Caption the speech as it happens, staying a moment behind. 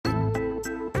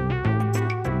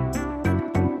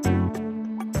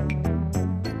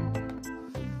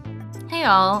Hey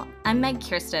all, I'm Meg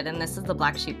Kierstead and this is the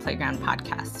Black Sheep Playground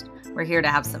podcast. We're here to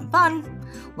have some fun,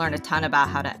 learn a ton about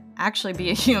how to actually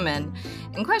be a human,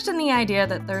 and question the idea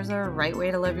that there's a right way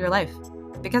to live your life.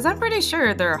 Because I'm pretty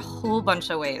sure there are a whole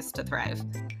bunch of ways to thrive.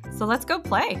 So let's go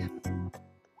play.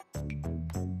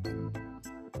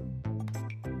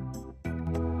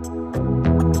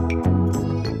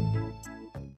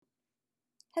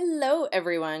 Hello,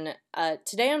 everyone.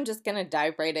 Today I'm just going to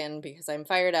dive right in because I'm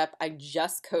fired up. I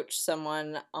just coached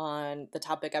someone on the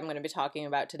topic I'm going to be talking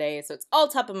about today, so it's all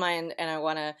top of mind, and I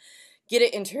want to get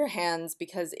it into your hands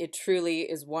because it truly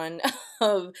is one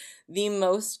of the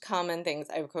most common things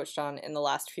I've coached on in the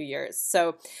last few years.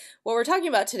 So what we're talking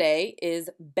about today is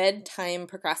bedtime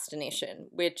procrastination,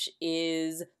 which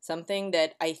is something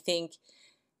that I think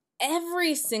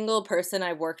every single person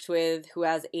I've worked with who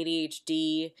has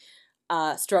ADHD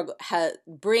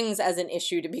brings as an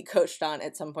issue to be coached on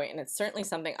at some point, and it's certainly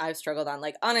something I've struggled on.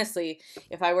 Like, honestly,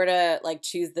 if I were to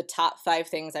choose the top 5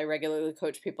 things I regularly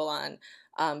coach people on,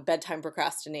 bedtime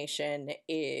procrastination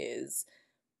is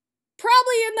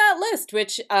probably in that list,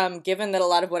 which, given that a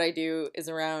lot of what I do is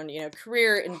around,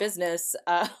 career and business,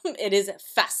 it is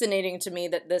fascinating to me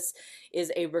that this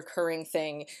is a recurring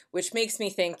thing, which makes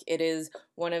me think it is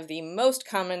one of the most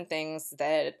common things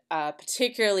that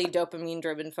particularly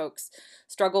dopamine-driven folks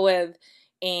struggle with,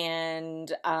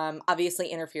 and obviously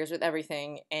interferes with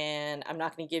everything. And I'm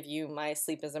not going to give you my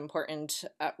sleep is important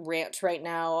rant right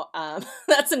now.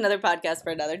 That's another podcast for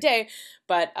another day.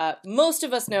 But most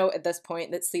of us know at this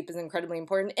point that sleep is incredibly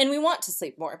important, and we want to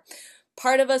sleep more.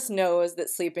 Part of us knows that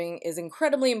sleeping is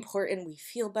incredibly important. We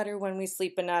feel better when we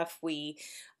sleep enough. We're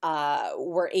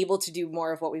able to do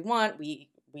more of what we want. We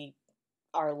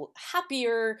are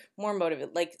happier, more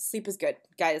motivated. Like, sleep is good.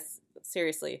 Guys,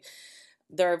 seriously.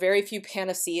 There are very few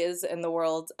panaceas in the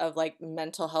world of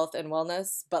mental health and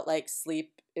wellness, but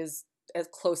sleep is as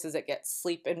close as it gets.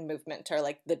 Sleep and movement are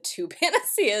the two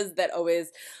panaceas that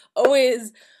always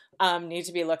need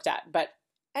to be looked at. But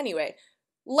anyway,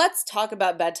 let's talk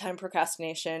about bedtime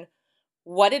procrastination,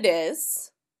 what it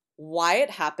is, why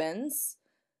it happens,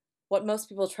 what most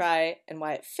people try, and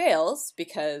why it fails,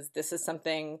 because this is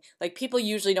something, people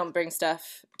usually don't bring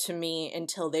stuff to me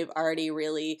until they've already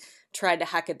really tried to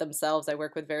hack it themselves. I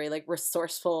work with very,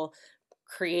 resourceful,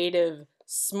 creative,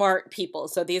 smart people.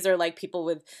 So these are, people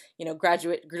with,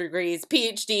 graduate degrees,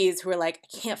 PhDs, who are I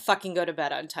can't fucking go to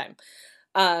bed on time.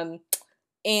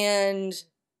 And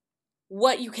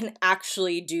what you can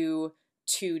actually do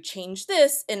to change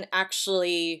this and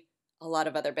actually a lot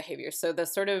of other behaviors. So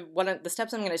one of the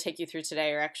steps I'm going to take you through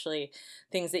today are actually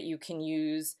things that you can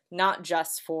use not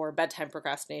just for bedtime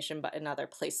procrastination, but in other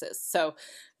places. So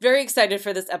very excited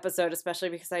for this episode, especially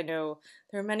because I know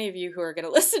there are many of you who are going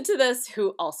to listen to this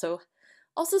who also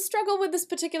struggle with this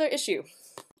particular issue.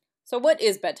 So what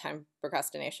is bedtime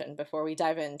procrastination before we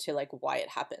dive into why it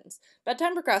happens?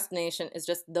 Bedtime procrastination is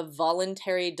just the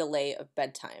voluntary delay of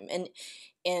bedtime. And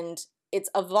it's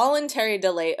a voluntary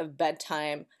delay of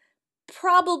bedtime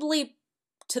probably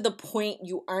to the point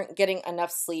you aren't getting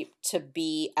enough sleep to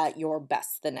be at your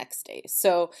best the next day.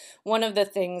 So one of the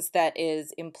things that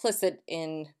is implicit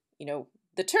in,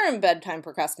 the term bedtime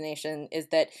procrastination is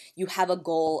that you have a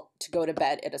goal to go to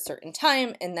bed at a certain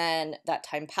time, and then that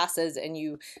time passes and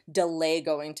you delay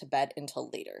going to bed until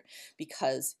later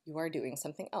because you are doing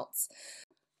something else.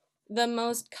 The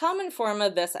most common form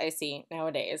of this I see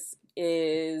nowadays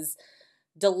is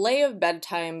delay of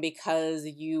bedtime because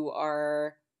you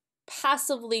are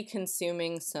passively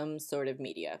consuming some sort of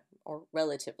media, or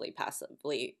relatively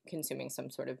passively consuming some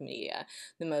sort of media.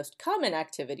 The most common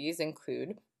activities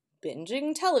include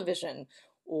binging television,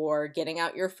 or getting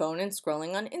out your phone and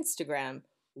scrolling on Instagram,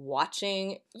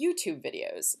 watching YouTube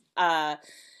videos.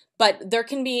 But there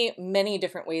can be many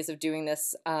different ways of doing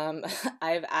this.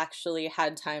 I've actually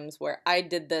had times where I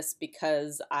did this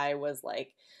because I was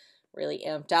really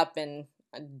amped up and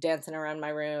dancing around my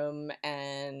room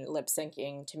and lip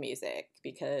syncing to music,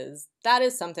 because that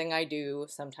is something I do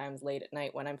sometimes late at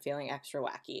night when I'm feeling extra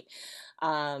wacky.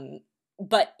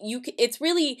 But it's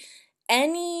really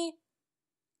any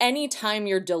time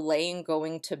you're delaying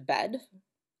going to bed.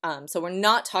 So we're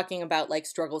not talking about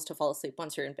struggles to fall asleep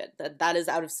once you're in bed. That is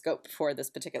out of scope for this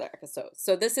particular episode.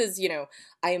 So this is,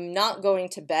 I am not going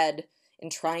to bed and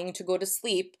trying to go to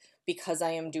sleep because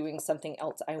I am doing something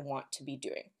else I want to be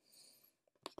doing.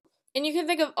 And you can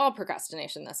think of all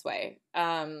procrastination this way.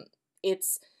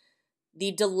 It's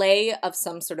the delay of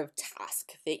some sort of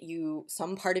task that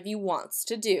some part of you wants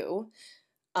to do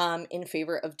in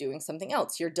favor of doing something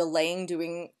else. You're delaying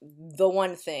doing the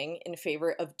one thing in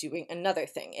favor of doing another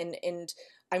thing. And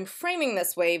I'm framing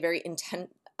this way very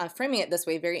framing it this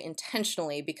way very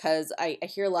intentionally because I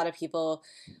hear a lot of people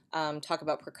talk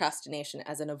about procrastination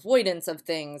as an avoidance of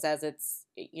things, as it's,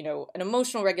 an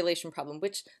emotional regulation problem,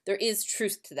 which there is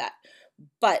truth to that.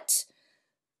 But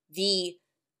the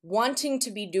wanting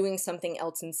to be doing something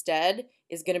else instead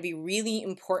is going to be really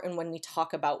important when we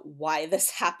talk about why this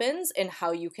happens and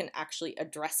how you can actually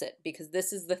address it, because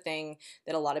this is the thing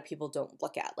that a lot of people don't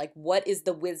look at. Like, what is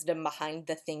the wisdom behind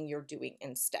the thing you're doing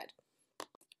instead?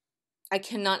 I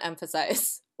cannot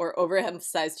emphasize or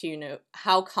overemphasize to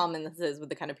how common this is with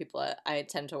the kind of people I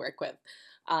tend to work with.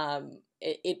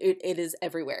 It is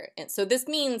everywhere. And so this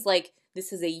means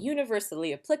this is a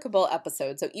universally applicable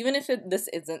episode. So even if this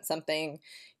isn't something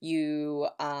you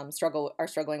are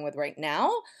struggling with right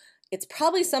now, it's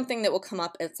probably something that will come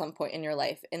up at some point in your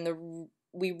life. And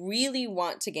we really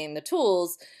want to gain the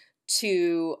tools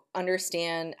to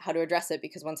understand how to address it,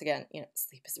 because once again,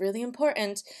 sleep is really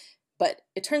important. But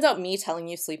it turns out me telling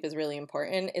you sleep is really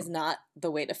important is not the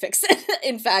way to fix it.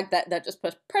 In fact, that just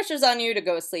puts pressures on you to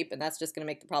go to sleep, and that's just going to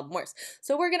make the problem worse.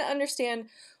 So we're going to understand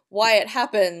why it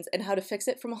happens and how to fix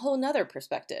it from a whole nother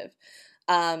perspective.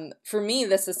 For me,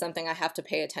 this is something I have to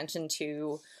pay attention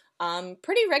to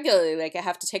pretty regularly. Like, I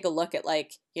have to take a look at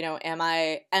am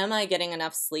I getting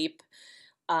enough sleep?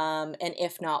 And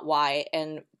if not, why?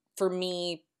 And for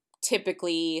me,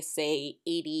 typically say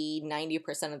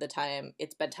 80-90% of the time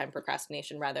it's bedtime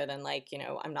procrastination rather than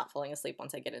I'm not falling asleep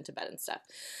once I get into bed and stuff.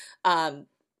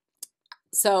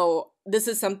 So this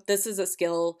is a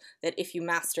skill that if you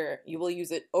master, you will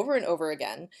use it over and over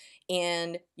again.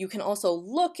 And you can also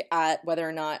look at whether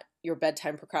or not your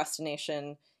bedtime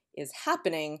procrastination is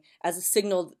happening as a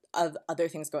signal of other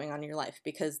things going on in your life,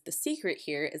 because the secret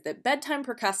here is that bedtime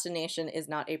procrastination is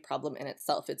not a problem in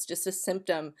itself. It's just a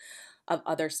symptom of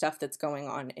other stuff that's going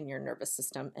on in your nervous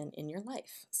system and in your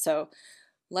life. So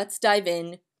let's dive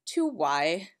in to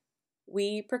why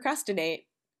we procrastinate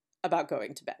about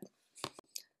going to bed.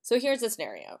 So here's a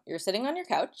scenario. You're sitting on your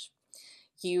couch.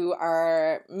 You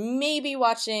are maybe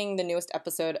watching the newest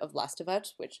episode of Last of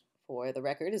Us, which for the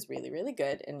record is really, really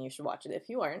good, and you should watch it if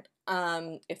you aren't,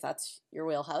 if that's your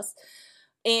wheelhouse.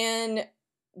 And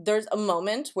there's a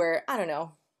moment where, I don't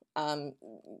know,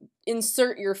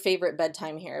 insert your favorite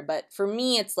bedtime here, but for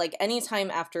me, it's anytime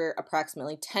after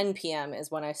approximately 10 p.m. is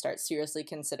when I start seriously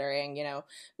considering,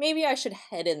 maybe I should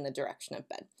head in the direction of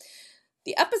bed.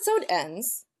 The episode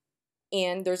ends,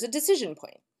 and there's a decision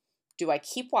point. Do I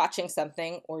keep watching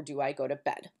something, or do I go to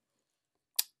bed?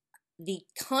 The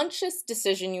conscious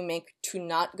decision you make to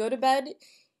not go to bed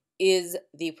is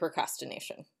the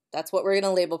procrastination. That's what we're going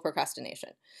to label procrastination.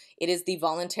 It is the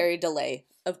voluntary delay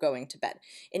of going to bed.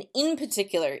 And in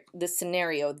particular, this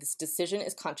scenario, this decision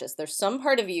is conscious. There's some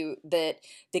part of you that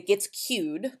gets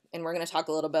cued, and we're going to talk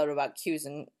a little bit about cues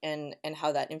and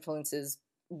how that influences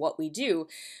what we do.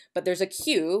 But there's a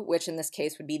cue, which in this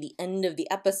case would be the end of the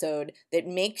episode, that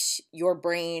makes your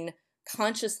brain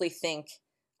consciously think,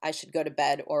 I should go to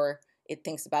bed, or it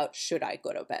thinks about, should I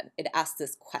go to bed? It asks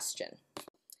this question.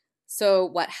 So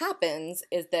what happens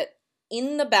is that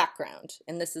in the background,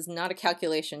 and this is not a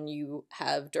calculation you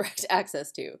have direct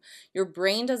access to, your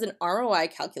brain does an ROI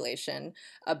calculation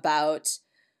about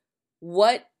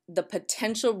what the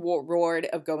potential reward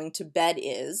of going to bed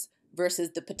is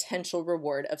versus the potential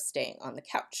reward of staying on the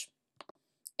couch.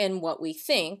 And what we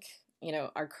think,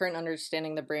 our current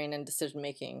understanding of the brain and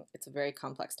decision-making, it's a very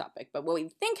complex topic, but what we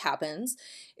think happens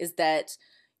is that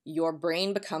your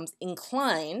brain becomes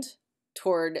inclined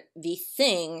toward the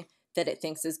thing that it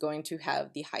thinks is going to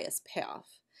have the highest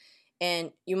payoff.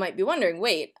 And you might be wondering,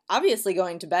 wait, obviously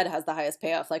going to bed has the highest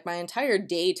payoff. My entire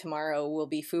day tomorrow will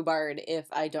be foobarred if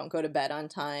I don't go to bed on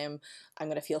time. I'm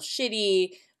going to feel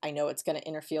shitty. I know it's going to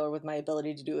interfere with my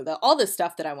ability to do all this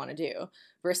stuff that I want to do.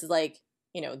 Versus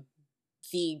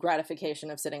the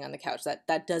gratification of sitting on the couch.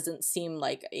 That doesn't seem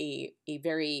like a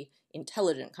very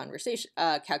intelligent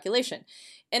calculation.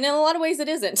 And in a lot of ways it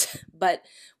isn't. But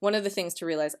one of the things to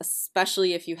realize,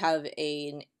 especially if you have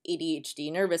an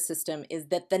ADHD nervous system, is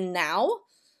that the now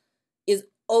is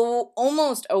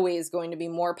almost always going to be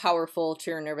more powerful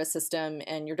to your nervous system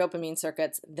and your dopamine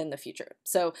circuits than the future.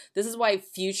 So this is why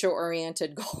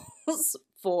future-oriented goals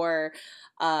for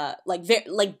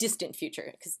distant future,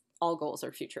 because all goals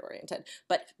are future-oriented,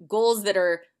 but goals that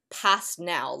are past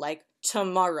now, like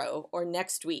tomorrow or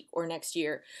next week or next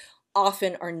year,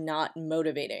 often are not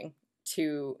motivating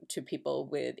to people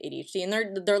with ADHD,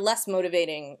 and they're less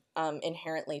motivating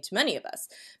inherently to many of us,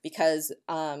 because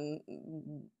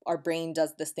our brain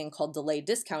does this thing called delayed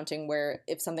discounting, where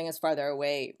if something is farther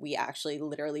away, we actually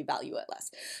literally value it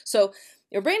less. So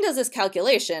your brain does this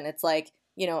calculation. It's like,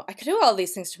 I could do all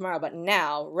these things tomorrow, but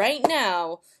right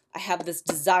now, I have this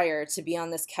desire to be on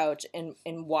this couch and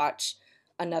watch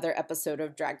another episode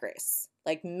of Drag Race.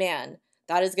 Like, man,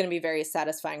 that is going to be very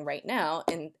satisfying right now,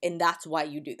 and that's why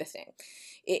you do the thing.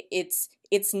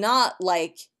 It's not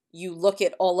like you look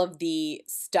at all of the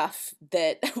stuff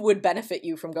that would benefit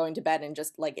you from going to bed and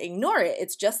just like ignore it.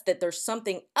 It's just that there's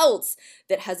something else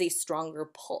that has a stronger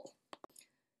pull.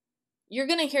 You're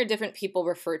going to hear different people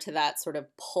refer to that sort of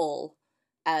pull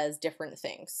as different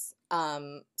things.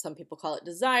 Some people call it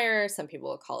desire, some people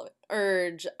will call it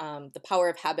urge. The Power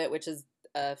of Habit, which is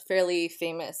a fairly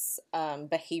famous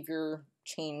behavior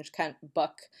change kind of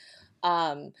book,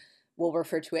 will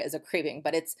refer to it as a craving,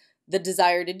 but it's the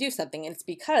desire to do something. And it's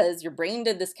because your brain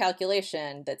did this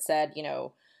calculation that said,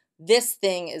 this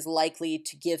thing is likely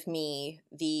to give me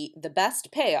the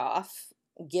best payoff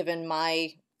given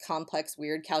my complex,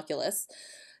 weird calculus.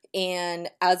 And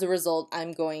as a result,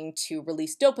 I'm going to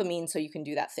release dopamine so you can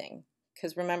do that thing.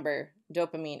 Because remember,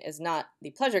 dopamine is not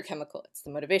the pleasure chemical, it's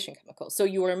the motivation chemical. So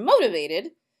you are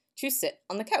motivated to sit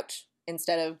on the couch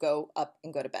instead of go up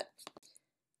and go to bed.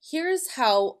 Here's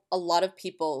how a lot of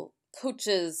people,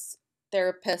 coaches,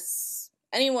 therapists,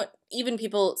 anyone, even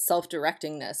people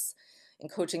self-directing this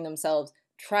and coaching themselves,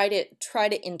 try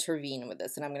to intervene with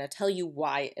this. And I'm going to tell you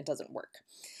why it doesn't work.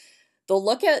 They'll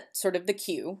look at sort of the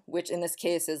cue, which in this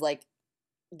case is like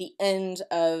the end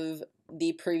of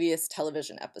the previous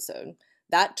television episode.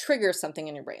 That triggers something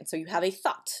in your brain. So you have a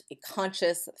thought, a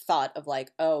conscious thought of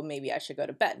like, oh, maybe I should go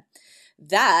to bed.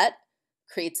 That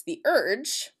creates the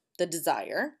urge, the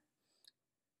desire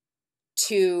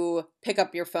to pick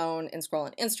up your phone and scroll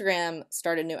on Instagram,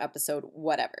 start a new episode,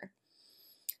 whatever.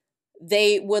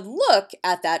 They would look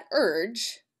at that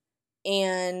urge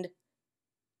and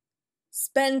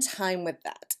spend time with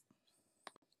that.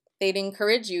 They'd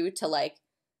encourage you to like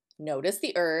notice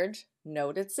the urge,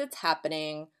 notice it's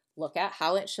happening, look at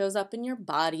how it shows up in your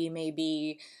body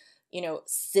maybe,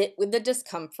 sit with the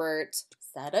discomfort,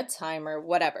 set a timer,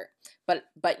 whatever.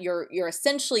 But you're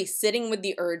essentially sitting with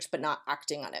the urge but not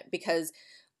acting on it, because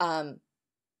an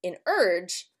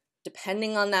urge,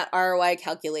 depending on that ROI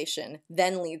calculation,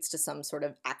 then leads to some sort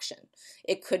of action.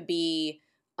 It could be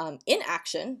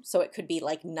inaction, so it could be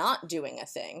like not doing a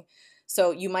thing.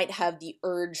 So you might have the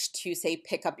urge to say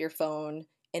pick up your phone,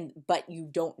 but you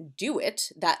don't do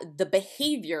it. That the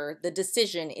behavior, the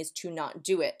decision is to not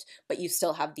do it, but you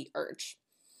still have the urge.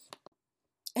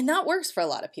 And that works for a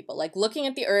lot of people. Like looking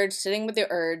at the urge, sitting with the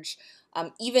urge,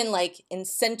 even like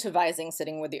incentivizing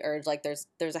sitting with the urge. Like there's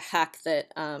a hack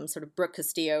that sort of Brooke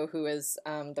Castillo, who is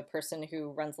the person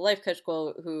who runs the Life Coach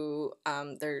School, who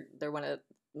they're one of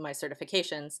my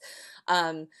certifications.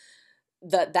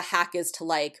 The hack is to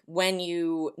like, when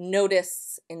you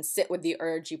notice and sit with the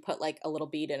urge, you put like a little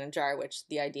bead in a jar, which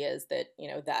the idea is that,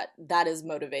 that is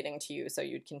motivating to you, so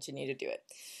you'd continue to do it.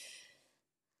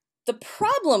 The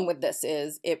problem with this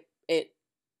is it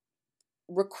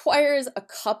requires a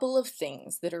couple of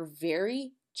things that are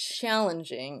very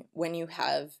challenging when you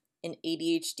have an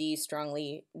ADHD,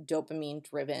 strongly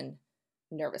dopamine-driven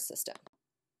nervous system.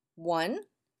 One,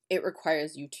 it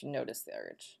requires you to notice the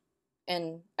urge.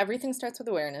 And everything starts with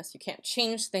awareness. You can't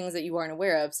change things that you aren't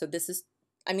aware of. So this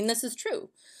is true.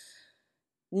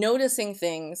 Noticing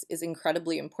things is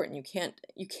incredibly important.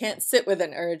 You can't sit with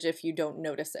an urge if you don't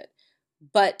notice it.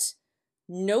 But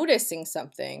noticing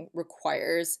something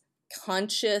requires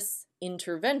conscious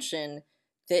intervention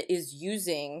that is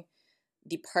using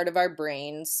the part of our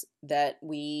brains that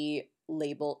we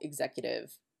label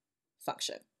executive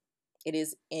function. It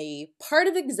is a part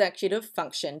of executive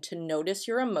function to notice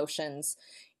your emotions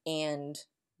and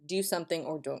do something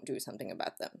or don't do something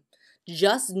about them.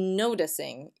 Just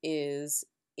noticing is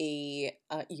a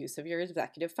use of your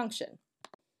executive function.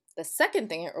 The second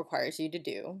thing it requires you to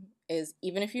do is,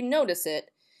 even if you notice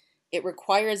it, it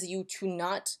requires you to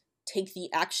not take the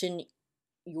action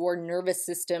your nervous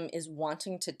system is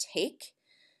wanting to take,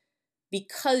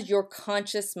 because your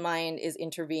conscious mind is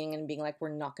intervening and being like, we're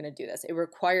not going to do this. It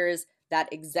requires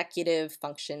that executive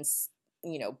functions,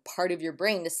 part of your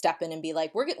brain to step in and be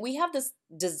like, we have this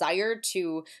desire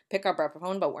to pick up our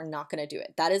phone, but we're not going to do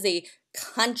it. That is a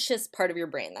conscious part of your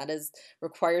brain. That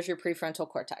requires your prefrontal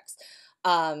cortex.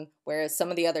 Whereas some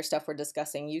of the other stuff we're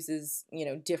discussing uses,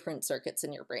 different circuits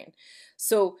in your brain.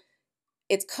 So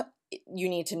you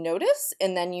need to notice,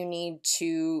 and then you need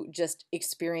to just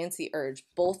experience the urge,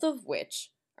 both of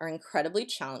which are incredibly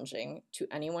challenging to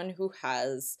anyone who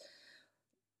has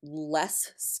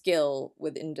less skill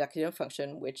with executive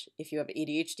function, which if you have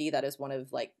ADHD, that is one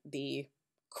of like the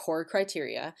core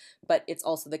criteria, but it's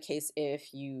also the case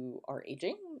if you are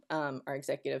aging, Our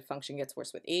executive function gets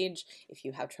worse with age. If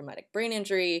you have traumatic brain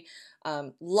injury,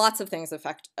 lots of things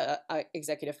affect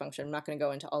executive function. I'm not going to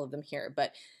go into all of them here,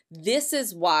 but this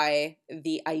is why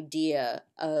the idea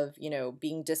of,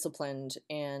 being disciplined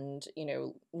and,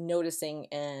 noticing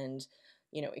and,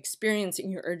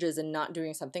 experiencing your urges and not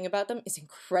doing something about them is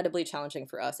incredibly challenging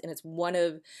for us. And it's one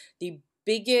of the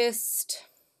biggest,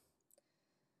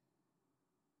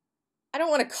 I don't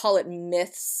want to call it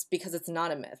myths because it's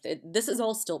not a myth. This is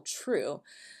all still true,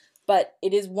 but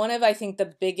it is one of, I think,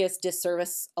 the biggest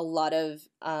disservice a lot of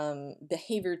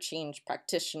behavior change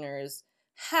practitioners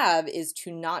have is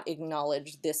to not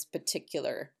acknowledge this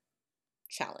particular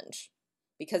challenge.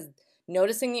 Because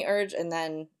noticing the urge and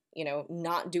then,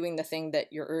 not doing the thing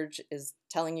that your urge is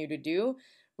telling you to do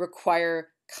require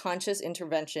conscious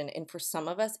intervention. And for some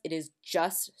of us, it is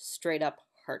just straight up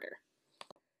harder.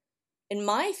 In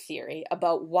my theory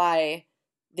about why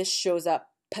this shows up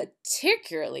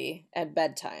particularly at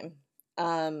bedtime,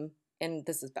 and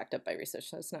this is backed up by research,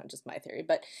 so it's not just my theory,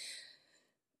 but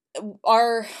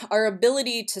our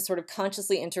ability to sort of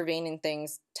consciously intervene in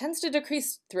things tends to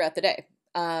decrease throughout the day.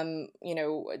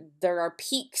 There are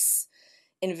peaks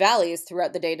and valleys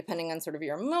throughout the day depending on sort of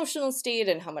your emotional state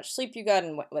and how much sleep you got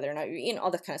and whether or not you're eating, all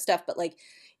that kind of stuff. But like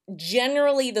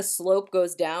generally the slope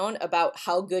goes down about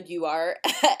how good you are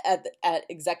at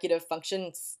executive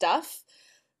function stuff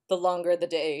the longer the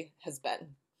day has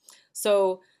been.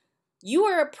 So you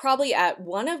are probably at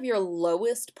one of your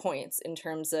lowest points in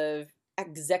terms of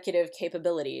executive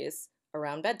capabilities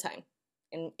around bedtime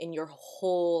in your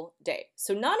whole day.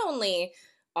 So not only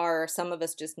are some of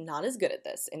us just not as good at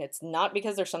this, and it's not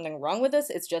because there's something wrong with us,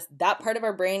 it's just that part of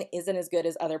our brain isn't as good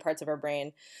as other parts of our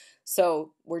brain.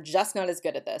 So we're just not as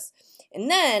good at this. And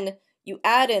then you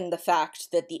add in the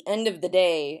fact that the end of the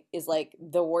day is like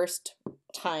the worst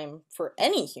time for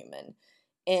any human.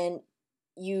 And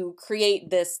you create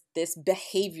this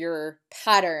behavior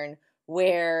pattern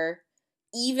where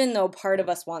even though part of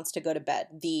us wants to go to bed,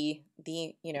 the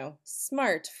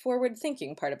smart,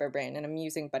 forward-thinking part of our brain, and I'm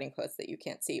using bunny quotes that you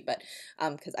can't see, but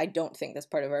because I don't think this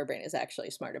part of our brain is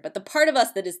actually smarter, but the part of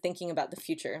us that is thinking about the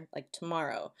future, like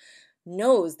tomorrow,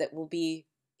 knows that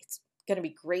it's going to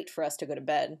be great for us to go to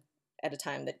bed at a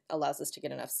time that allows us to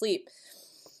get enough sleep.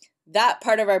 That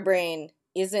part of our brain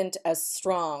isn't as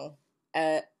strong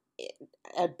at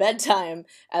bedtime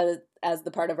as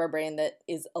the part of our brain that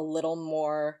is a little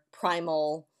more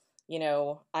primal,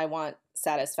 I want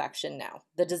satisfaction now.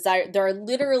 There are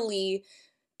literally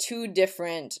two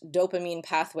different dopamine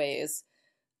pathways.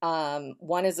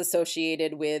 One is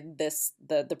associated with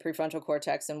the prefrontal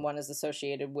cortex, and one is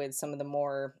associated with some of the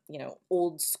more,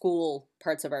 old school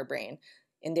parts of our brain,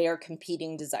 and they are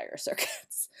competing desire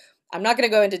circuits. I'm not going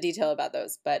to go into detail about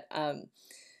those, but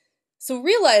so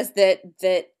realize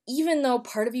that even though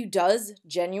part of you does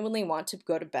genuinely want to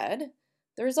go to bed,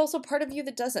 there is also part of you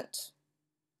that doesn't.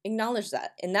 Acknowledge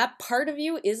that. And that part of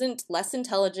you isn't less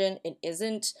intelligent. It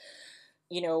isn't,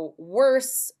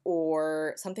 worse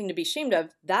or something to be ashamed of.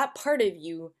 That part of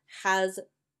you has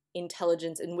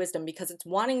intelligence and wisdom because it's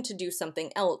wanting to do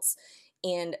something else.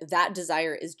 And that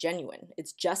desire is genuine.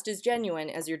 It's just as genuine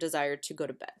as your desire to go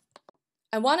to bed.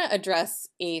 I want to address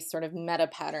a sort of meta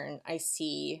pattern I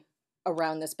see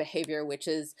around this behavior, which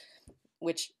is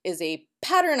a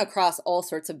pattern across all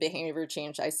sorts of behavior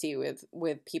change I see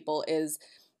with people, is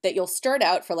that you'll start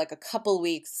out for like a couple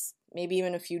weeks, maybe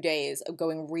even a few days of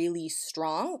going really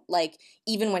strong. Like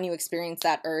even when you experience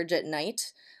that urge at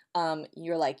night,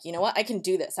 you're like, you know what, I can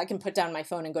do this. I can put down my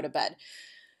phone and go to bed.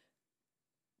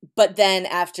 But then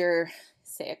after,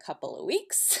 say, a couple of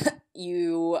weeks,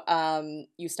 you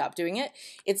stop doing it.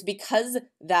 It's because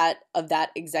of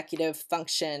that executive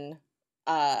function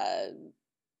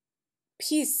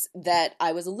piece that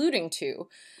I was alluding to,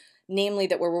 namely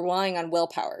that we're relying on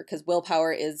willpower, because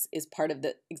willpower is part of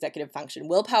the executive function.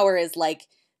 Willpower is like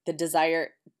the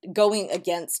desire going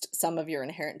against some of your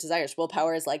inherent desires.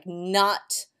 Willpower is like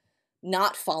not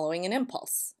following an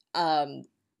impulse.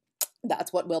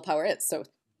 That's what willpower is. So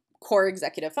core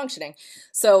executive functioning.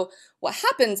 So what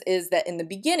happens is that in the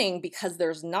beginning, because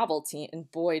there's novelty,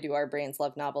 and boy, do our brains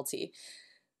love novelty,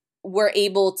 we're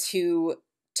able to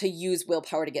use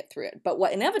willpower to get through it. But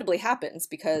what inevitably happens,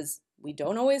 because we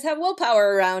don't always have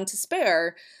willpower around to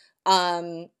spare,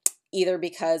 either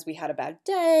because we had a bad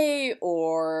day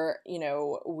or,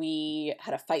 we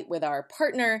had a fight with our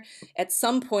partner, at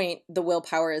some point the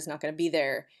willpower is not going to be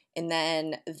there And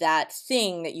then that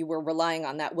thing that you were relying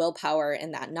on, that willpower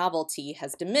and that novelty,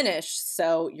 has diminished,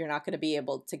 so you're not going to be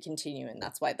able to continue, and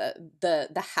that's why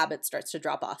the habit starts to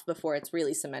drop off before it's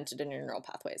really cemented in your neural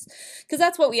pathways. Because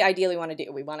that's what we ideally want to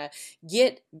do. We want to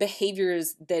get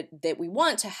behaviors that we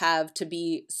want to have to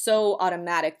be so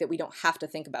automatic that we don't have to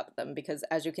think about them, because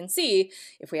as you can see,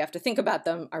 if we have to think about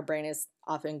them, our brain is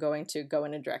often going to go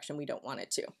in a direction we don't want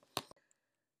it to.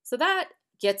 So that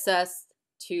gets us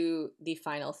to the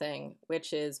final thing,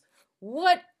 which is,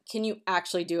 what can you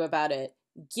actually do about it,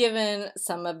 given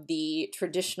some of the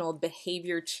traditional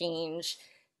behavior change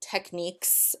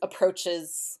techniques,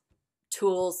 approaches,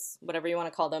 tools, whatever you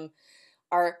want to call them,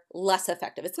 are less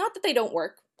effective. It's not that they don't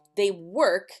work. They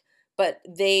work, but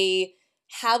they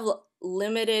have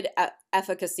limited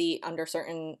efficacy under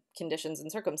certain conditions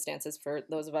and circumstances for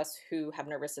those of us who have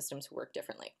nervous systems who work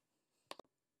differently.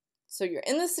 So you're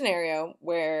in this scenario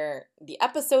where the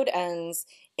episode ends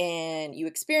and you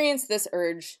experience this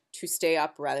urge to stay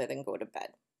up rather than go to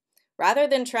bed. Rather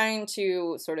than trying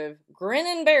to sort of grin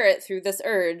and bear it through this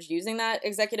urge, using that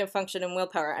executive function and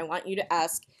willpower, I want you to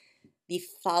ask the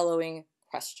following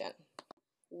question.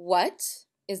 What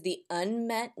is the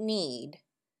unmet need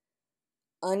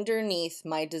underneath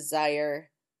my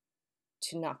desire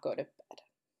to not go to bed?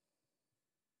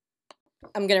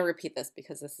 I'm going to repeat this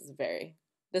because this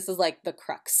is like the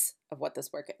crux of what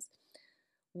this work is.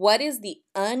 What is the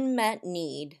unmet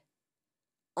need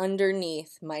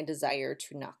underneath my desire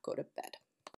to not go to bed?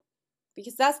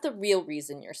 Because that's the real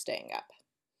reason you're staying up.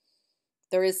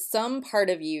 There is some part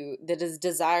of you that is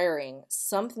desiring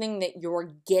something that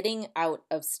you're getting out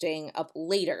of staying up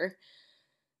later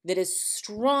that is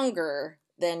stronger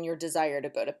than your desire to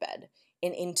go to bed.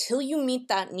 And until you meet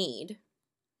that need,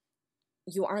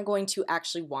 you aren't going to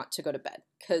actually want to go to bed,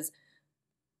 because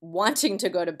wanting to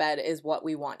go to bed is what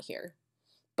we want here.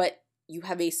 But you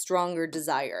have a stronger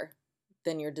desire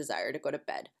than your desire to go to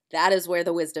bed. That is where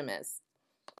the wisdom is.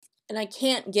 And I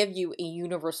can't give you a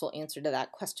universal answer to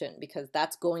that question, because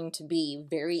that's going to be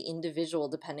very individual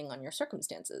depending on your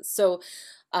circumstances. So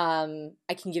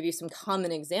I can give you some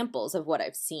common examples of what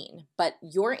I've seen, but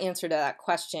your answer to that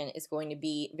question is going to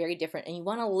be very different. And you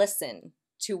want to listen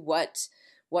to what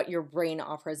your brain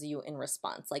offers you in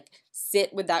response. Like,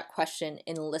 sit with that question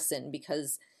and listen,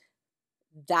 because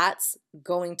that's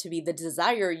going to be the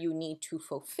desire you need to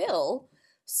fulfill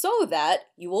so that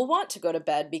you will want to go to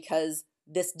bed, because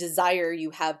this desire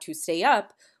you have to stay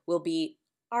up will be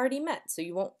already met. So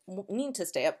you won't need to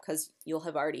stay up because you'll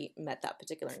have already met that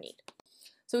particular need.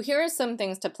 So here are some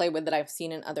things to play with that I've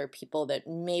seen in other people that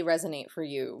may resonate for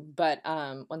you. But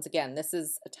once again, this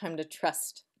is a time to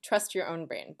trust your own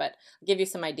brain, but I'll give you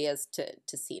some ideas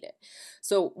to seed it.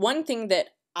 So one thing that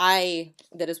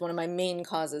is one of my main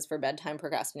causes for bedtime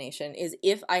procrastination is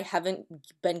if I haven't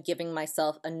been giving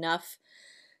myself enough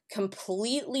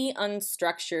completely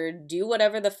unstructured, do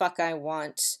whatever the fuck I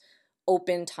want,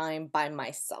 open time by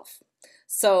myself.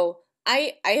 So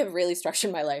I have really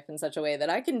structured my life in such a way that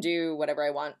I can do whatever I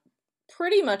want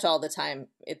pretty much all the time.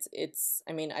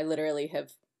 I mean, I literally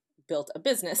have built a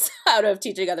business out of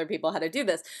teaching other people how to do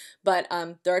this. But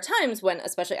there are times when,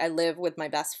 especially I live with my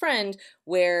best friend,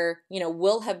 where,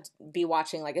 we'll be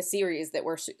watching like a series that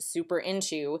we're super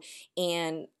into,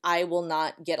 and I will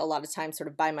not get a lot of time sort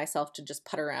of by myself to just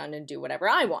putt around and do whatever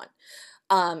I want.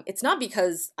 It's not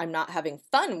because I'm not having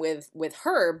fun with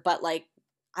her, but like,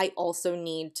 I also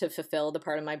need to fulfill the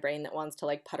part of my brain that wants to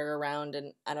like putter around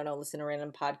and, I don't know, listen to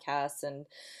random podcasts and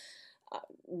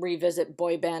revisit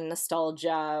boy band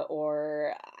nostalgia,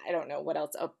 or I don't know what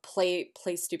else, play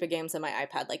stupid games on my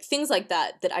iPad, like things like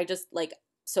that I just like.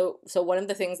 So one of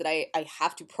the things that I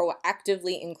have to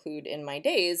proactively include in my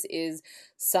days is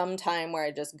some time where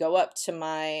I just go up to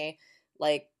my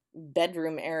like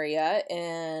bedroom area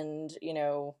and,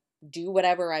 do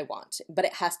whatever I want. But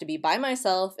it has to be by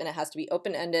myself, and it has to be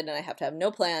open-ended, and I have to have no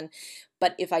plan.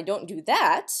 But if I don't do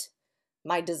that,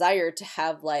 my desire to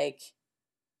have like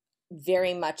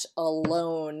very much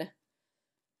alone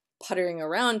puttering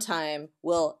around time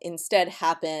will instead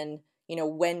happen,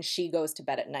 when she goes to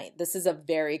bed at night. This is a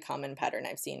very common pattern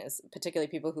I've seen, is particularly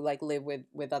people who like live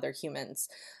with other humans.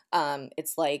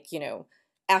 It's like,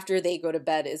 after they go to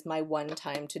bed is my one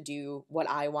time to do what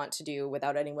I want to do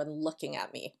without anyone looking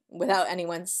at me, without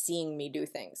anyone seeing me do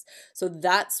things. So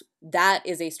that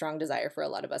is a strong desire for a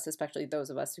lot of us, especially those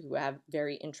of us who have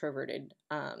very introverted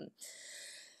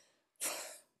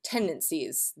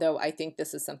tendencies, though I think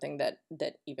this is something that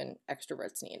even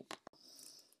extroverts need.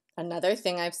 Another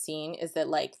thing I've seen is that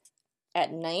like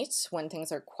at night when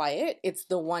things are quiet, it's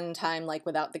the one time like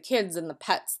without the kids and the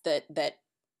pets that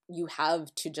you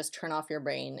have to just turn off your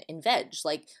brain and veg.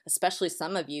 Like, especially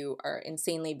some of you are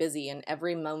insanely busy and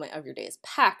every moment of your day is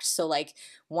packed. So like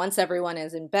once everyone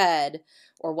is in bed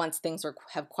or once things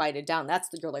have quieted down, that's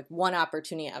your like one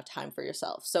opportunity of time for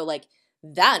yourself. So like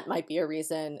that might be a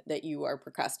reason that you are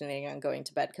procrastinating on going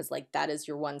to bed, because like that is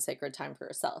your one sacred time for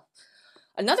yourself.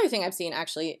 Another thing I've seen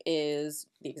actually is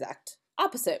the exact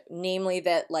opposite, namely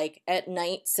that like at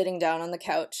night sitting down on the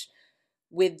couch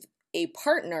with a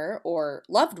partner or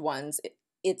loved ones,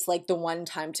 it's like the one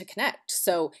time to connect.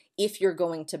 So if you're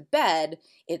going to bed,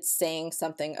 it's saying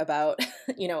something about,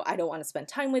 I don't want to spend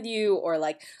time with you, or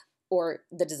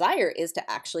the desire is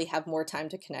to actually have more time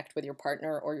to connect with your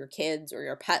partner or your kids or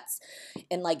your pets.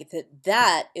 And like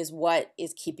that is what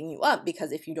is keeping you up,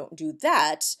 because if you don't do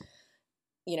that,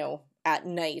 at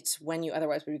night when you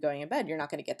otherwise would be going in bed, you're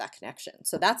not going to get that connection.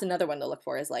 So that's another one to look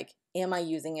for, is like, am I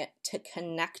using it to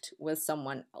connect with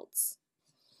someone else?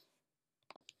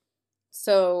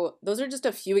 So those are just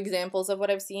a few examples of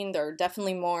what I've seen. There are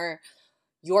definitely more.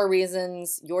 Your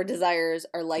reasons, your desires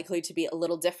are likely to be a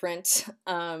little different,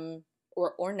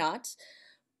 or not.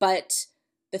 But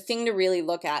the thing to really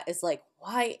look at is like,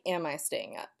 why am I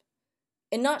staying up?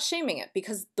 And not shaming it,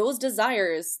 because those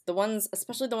desires, the ones,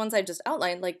 especially the ones I just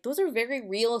outlined, like those are very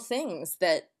real things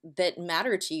that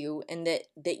matter to you and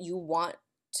that you want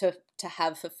to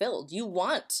have fulfilled. You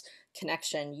want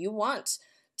connection. You want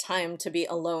time to be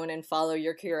alone and follow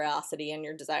your curiosity and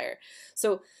your desire.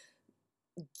 So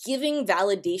giving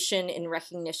validation and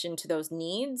recognition to those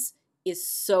needs is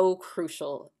so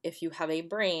crucial if you have a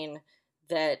brain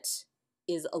that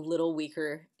is a little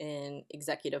weaker in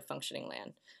executive functioning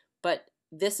land. But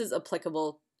this is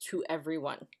applicable to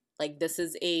everyone. Like, this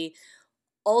is a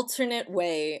alternate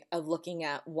way of looking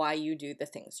at why you do the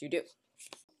things you do.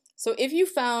 So if you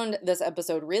found this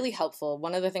episode really helpful,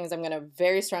 one of the things I'm going to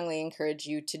very strongly encourage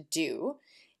you to do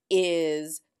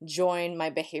is join my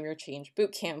Behavior Change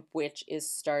Bootcamp, which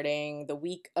is starting the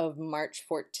week of March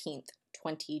 14th,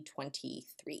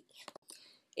 2023.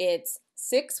 It's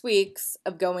 6 weeks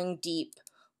of going deep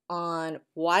on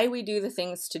why we do the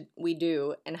things we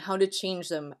do and how to change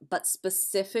them, but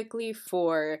specifically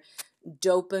for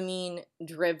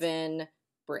dopamine-driven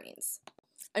brains.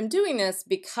 I'm doing this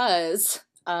because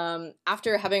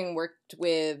after having worked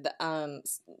with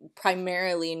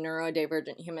primarily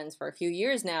neurodivergent humans for a few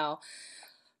years now,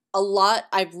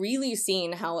 I've really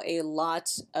seen how a lot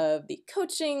of the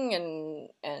coaching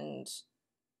and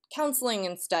counseling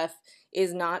and stuff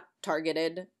is not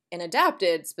targeted and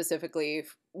adapted specifically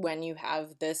when you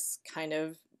have this kind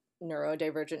of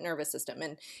neurodivergent nervous system.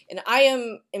 And I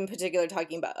am in particular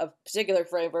talking about a particular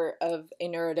flavor of a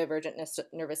neurodivergent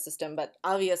nervous system, but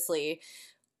obviously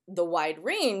the wide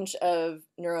range of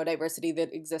neurodiversity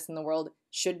that exists in the world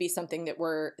should be something that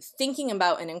we're thinking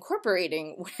about and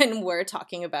incorporating when we're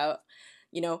talking about,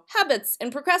 habits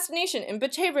and procrastination and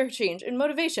behavior change and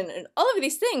motivation and all of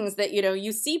these things that,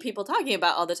 you see people talking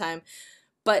about all the time,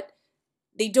 but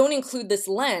they don't include this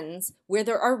lens where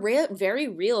there are very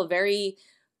real, very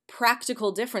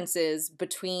practical differences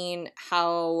between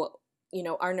how,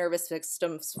 our nervous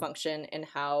systems function and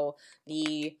how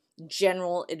the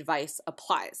general advice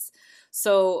applies.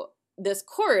 So this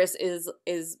course is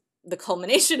the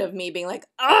culmination of me being like,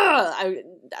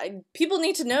 people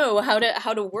need to know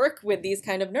how to work with these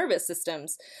kind of nervous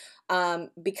systems,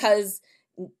 because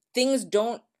things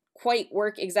don't quite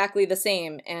work exactly the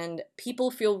same, and people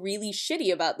feel really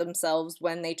shitty about themselves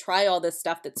when they try all this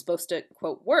stuff that's supposed to,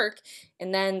 quote, work,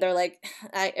 and then they're like,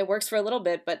 it works for a little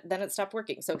bit, but then it stopped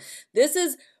working. So this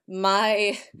is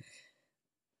my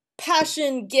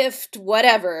passion, gift,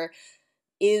 whatever,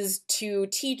 is to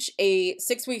teach a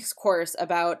 6 weeks course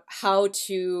about how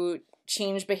to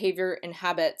change behavior and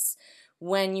habits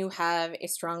when you have a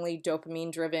strongly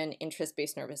dopamine-driven,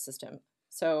 interest-based nervous system.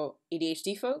 So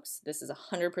ADHD folks, this is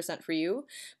 100% for you,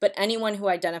 but anyone who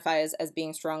identifies as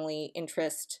being strongly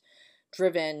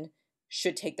interest-driven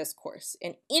should take this course.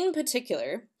 And in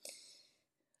particular,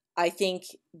 I think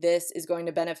this is going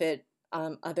to benefit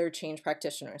other change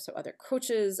practitioners, so other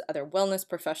coaches, other wellness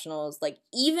professionals. Like,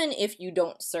 even if you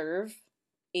don't serve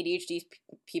ADHD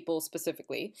people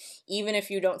specifically, even if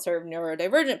you don't serve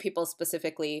neurodivergent people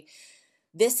specifically,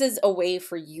 this is a way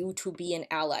for you to be an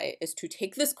ally, is to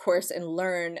take this course and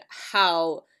learn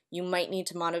how you might need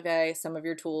to modify some of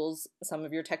your tools, some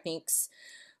of your techniques,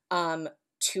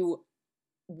 to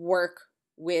work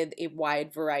with a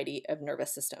wide variety of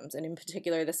nervous systems. And in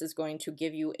particular, this is going to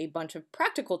give you a bunch of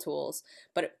practical tools,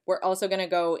 but we're also going to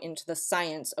go into the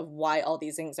science of why all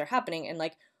these things are happening and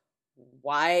like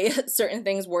why certain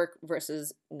things work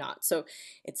versus not. So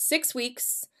it's 6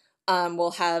 weeks.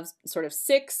 We'll have sort of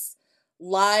 6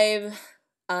 live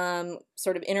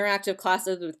sort of interactive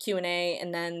classes with Q&A,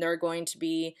 and then there are going to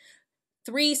be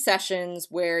 3 sessions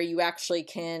where you actually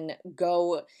can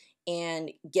go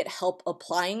and get help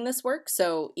applying this work.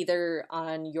 So either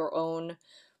on your own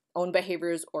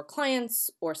behaviors or clients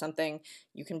or something,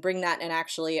 you can bring that, and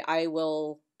actually I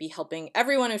will be helping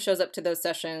everyone who shows up to those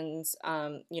sessions,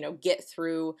 get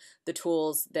through the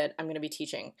tools that I'm going to be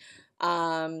teaching.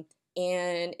 And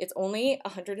it's only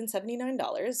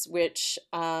 $179, which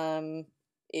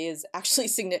is actually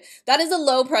significant. That is a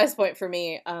low price point for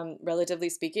me, relatively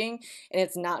speaking. And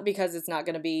it's not because it's not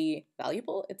going to be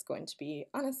valuable. It's going to be,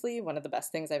 honestly, one of the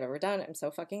best things I've ever done. I'm so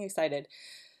fucking excited.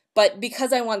 But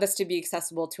because I want this to be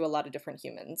accessible to a lot of different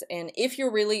humans. And if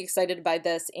you're really excited by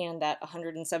this and that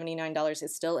 $179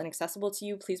 is still inaccessible to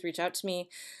you, please reach out to me.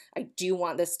 I do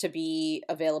want this to be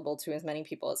available to as many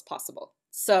people as possible.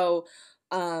 So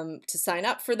to sign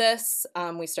up for this,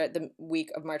 we start the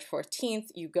week of March 14th.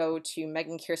 You go to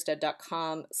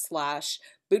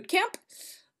megankirstead.com/bootcamp.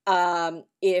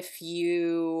 If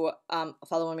you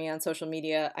follow me on social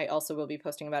media, I also will be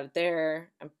posting about it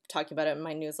there. I'm talking about it in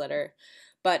my newsletter.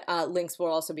 But links will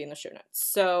also be in the show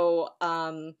notes. So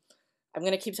I'm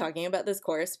going to keep talking about this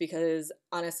course because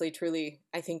honestly, truly,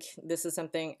 I think this is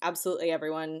something absolutely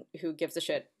everyone who gives a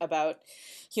shit about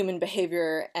human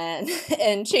behavior and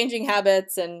and changing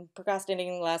habits and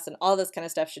procrastinating less and all this kind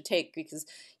of stuff should take, because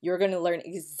you're going to learn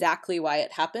exactly why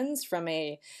it happens from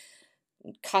a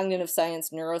cognitive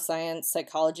science, neuroscience,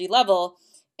 psychology level.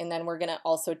 And then we're going to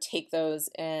also take those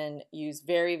and use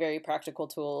very, very practical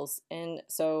tools. And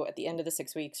so at the end of the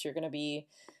 6 weeks, you're going to be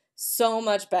so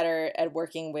much better at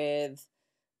working with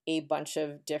a bunch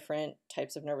of different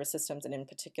types of nervous systems, and in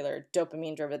particular,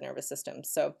 dopamine-driven nervous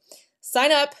systems. So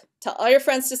sign up. Tell all your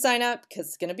friends to sign up because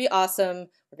it's going to be awesome.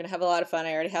 We're going to have a lot of fun.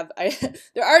 There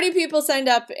are already people signed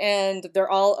up, and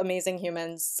they're all amazing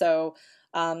humans. So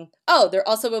there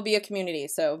also will be a community.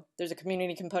 So there's a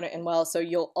community component as well. So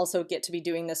you'll also get to be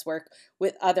doing this work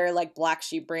with other like black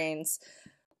sheep brains.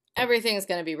 Everything is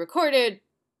going to be recorded,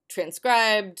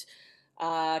 transcribed,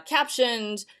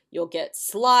 captioned. You'll get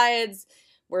slides.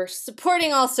 We're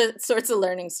supporting all sorts of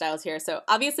learning styles here. So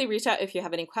obviously reach out if you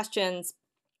have any questions,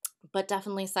 but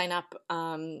definitely sign up.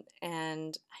 And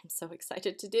I'm so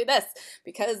excited to do this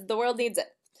because the world needs it.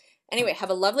 Anyway, have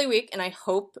a lovely week, and I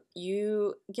hope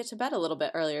you get to bed a little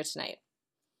bit earlier tonight.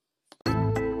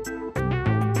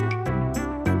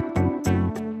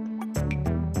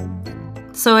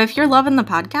 So if you're loving the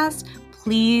podcast,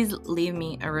 please leave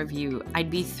me a review. I'd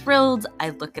be thrilled.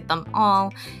 I look at them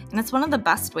all, and it's one of the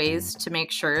best ways to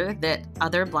make sure that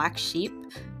other black sheep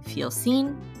feel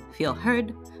seen, feel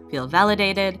heard, feel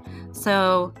validated.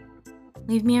 So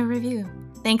leave me a review.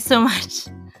 Thanks so much.